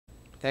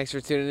Thanks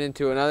for tuning in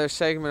to another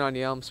segment on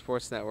the Elm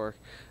Sports Network.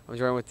 I'm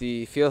joined with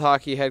the field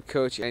hockey head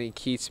coach, Annie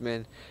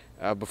Kietzman,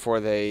 before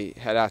they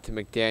head out to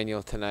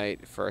McDaniel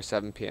tonight for a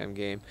 7 p.m.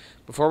 game.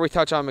 Before we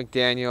touch on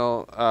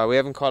McDaniel, we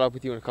haven't caught up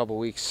with you in a couple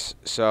weeks,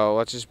 so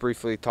let's just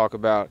briefly talk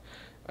about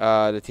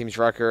the team's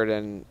record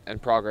and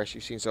progress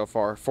you've seen so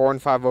far.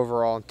 4-5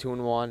 overall and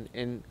 2-1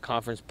 in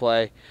conference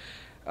play.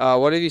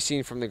 What have you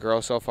seen from the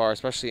girls so far,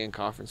 especially in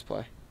conference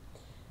play?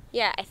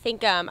 Yeah, I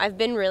think I've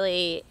been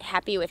really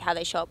happy with how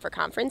they show up for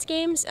conference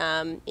games.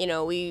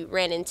 We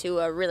ran into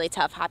a really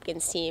tough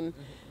Hopkins team,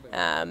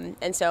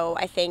 and so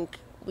I think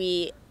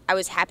I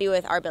was happy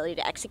with our ability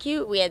to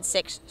execute. We had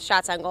 6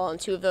 shots on goal,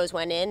 and 2 of those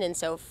went in, and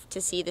so to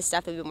see the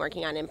stuff we've been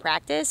working on in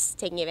practice,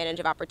 taking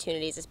advantage of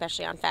opportunities,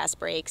 especially on fast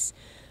breaks,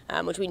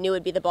 which we knew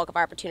would be the bulk of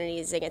our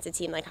opportunities against a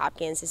team like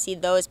Hopkins, to see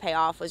those pay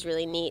off was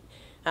really neat.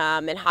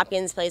 And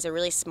Hopkins plays a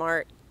really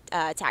smart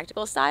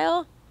tactical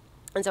style.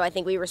 And so I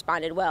think we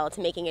responded well to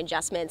making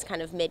adjustments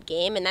kind of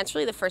mid-game, and that's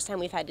really the first time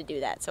we've had to do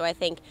that. So I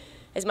think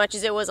as much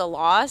as it was a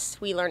loss,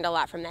 we learned a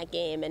lot from that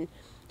game. And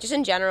just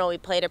in general, we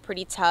played a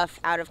pretty tough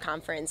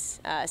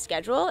out-of-conference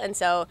schedule. And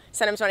so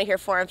sometimes when I hear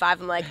 4-5,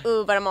 I'm like,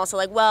 ooh, but I'm also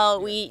like, well,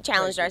 we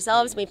challenged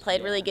ourselves. We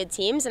played really good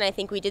teams, and I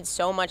think we did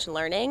so much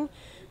learning.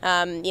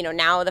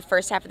 Now the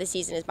first half of the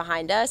season is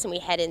behind us, and we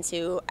head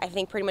into, I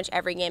think, pretty much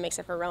every game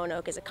except for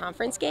Roanoke is a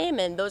conference game,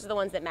 and those are the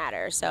ones that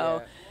matter.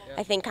 So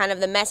I think kind of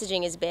the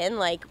messaging has been,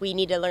 like, we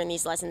need to learn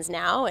these lessons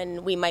now,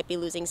 and we might be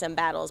losing some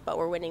battles, but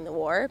we're winning the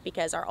war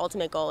because our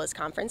ultimate goal is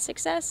conference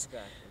success.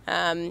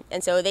 And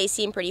so they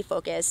seem pretty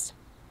focused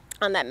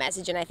on that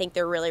message, and I think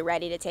they're really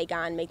ready to take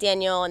on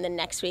McDaniel, and then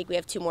next week we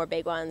have 2 more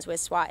big ones with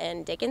SWAT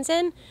and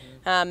Dickinson.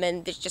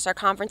 And it's just our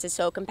conference is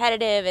so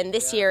competitive, and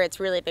this year it's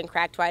really been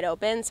cracked wide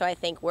open, so I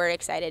think we're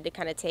excited to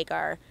kind of take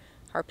our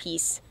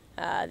piece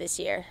this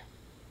year.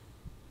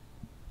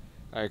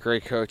 All right,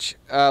 great, Coach.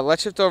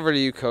 Let's shift over to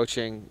you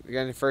coaching.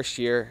 Again, your first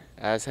year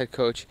as head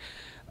coach.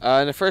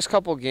 In the first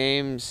couple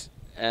games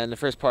and the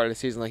first part of the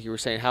season, like you were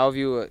saying, how have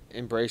you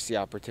embraced the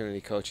opportunity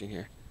coaching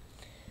here?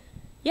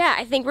 Yeah,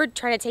 I think we're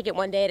trying to take it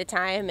one day at a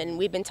time, and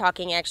we've been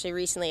talking actually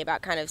recently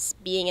about kind of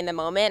being in the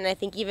moment, and I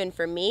think even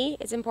for me,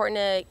 it's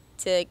important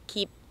to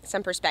keep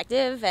some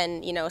perspective,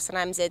 and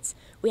sometimes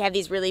we have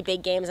these really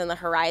big games on the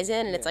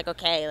horizon, and it's like,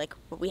 okay, like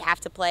we have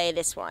to play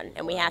this one,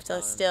 and we have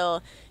to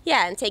still,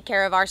 and take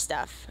care of our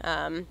stuff.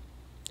 And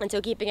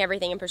so keeping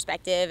everything in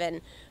perspective,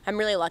 and I'm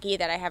really lucky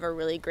that I have a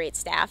really great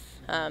staff.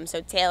 So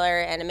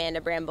Taylor and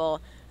Amanda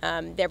Bramble,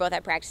 they're both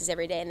at practice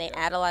every day, and they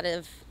add a lot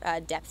of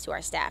depth to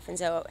our staff, and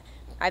so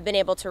I've been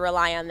able to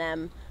rely on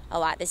them a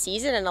lot this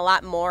season, and a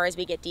lot more as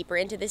we get deeper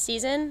into the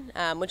season,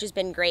 which has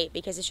been great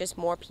because it's just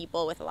more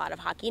people with a lot of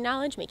hockey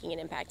knowledge making an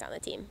impact on the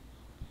team.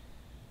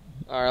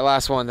 All right,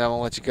 last one, then we'll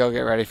let you go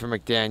get ready for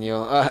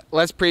McDaniel.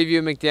 Let's preview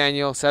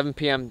McDaniel, 7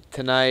 p.m.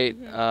 tonight.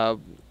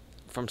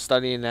 From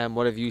studying them,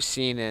 what have you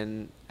seen,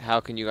 and how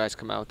can you guys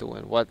come out to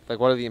win? What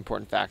are the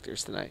important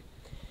factors tonight?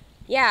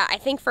 Yeah, I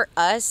think for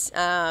us,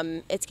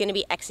 it's going to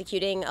be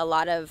executing a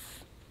lot of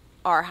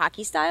our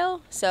hockey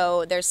style.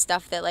 So there's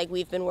stuff that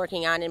we've been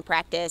working on in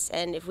practice,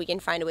 and if we can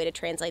find a way to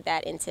translate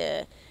that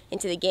into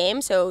the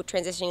game, so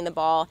transitioning the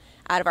ball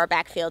out of our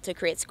backfield to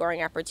create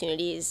scoring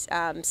opportunities,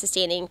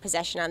 sustaining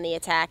possession on the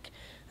attack,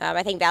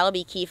 I think that'll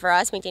be key for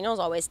us. McDaniel's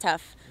always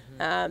tough.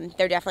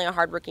 They're definitely a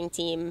hard-working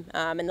team,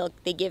 and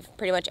they give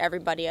pretty much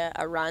everybody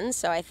a run.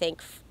 So I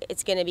think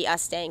it's going to be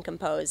us staying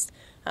composed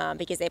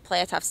because they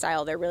play a tough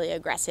style. They're really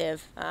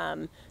aggressive.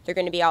 They're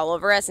going to be all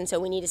over us, and so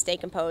we need to stay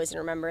composed and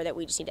remember that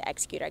we just need to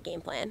execute our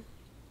game plan.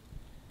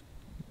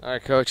 All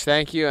right, Coach,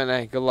 thank you,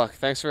 and good luck.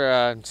 Thanks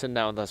for sitting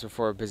down with us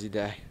before a busy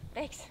day.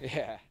 Thanks.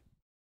 Yeah.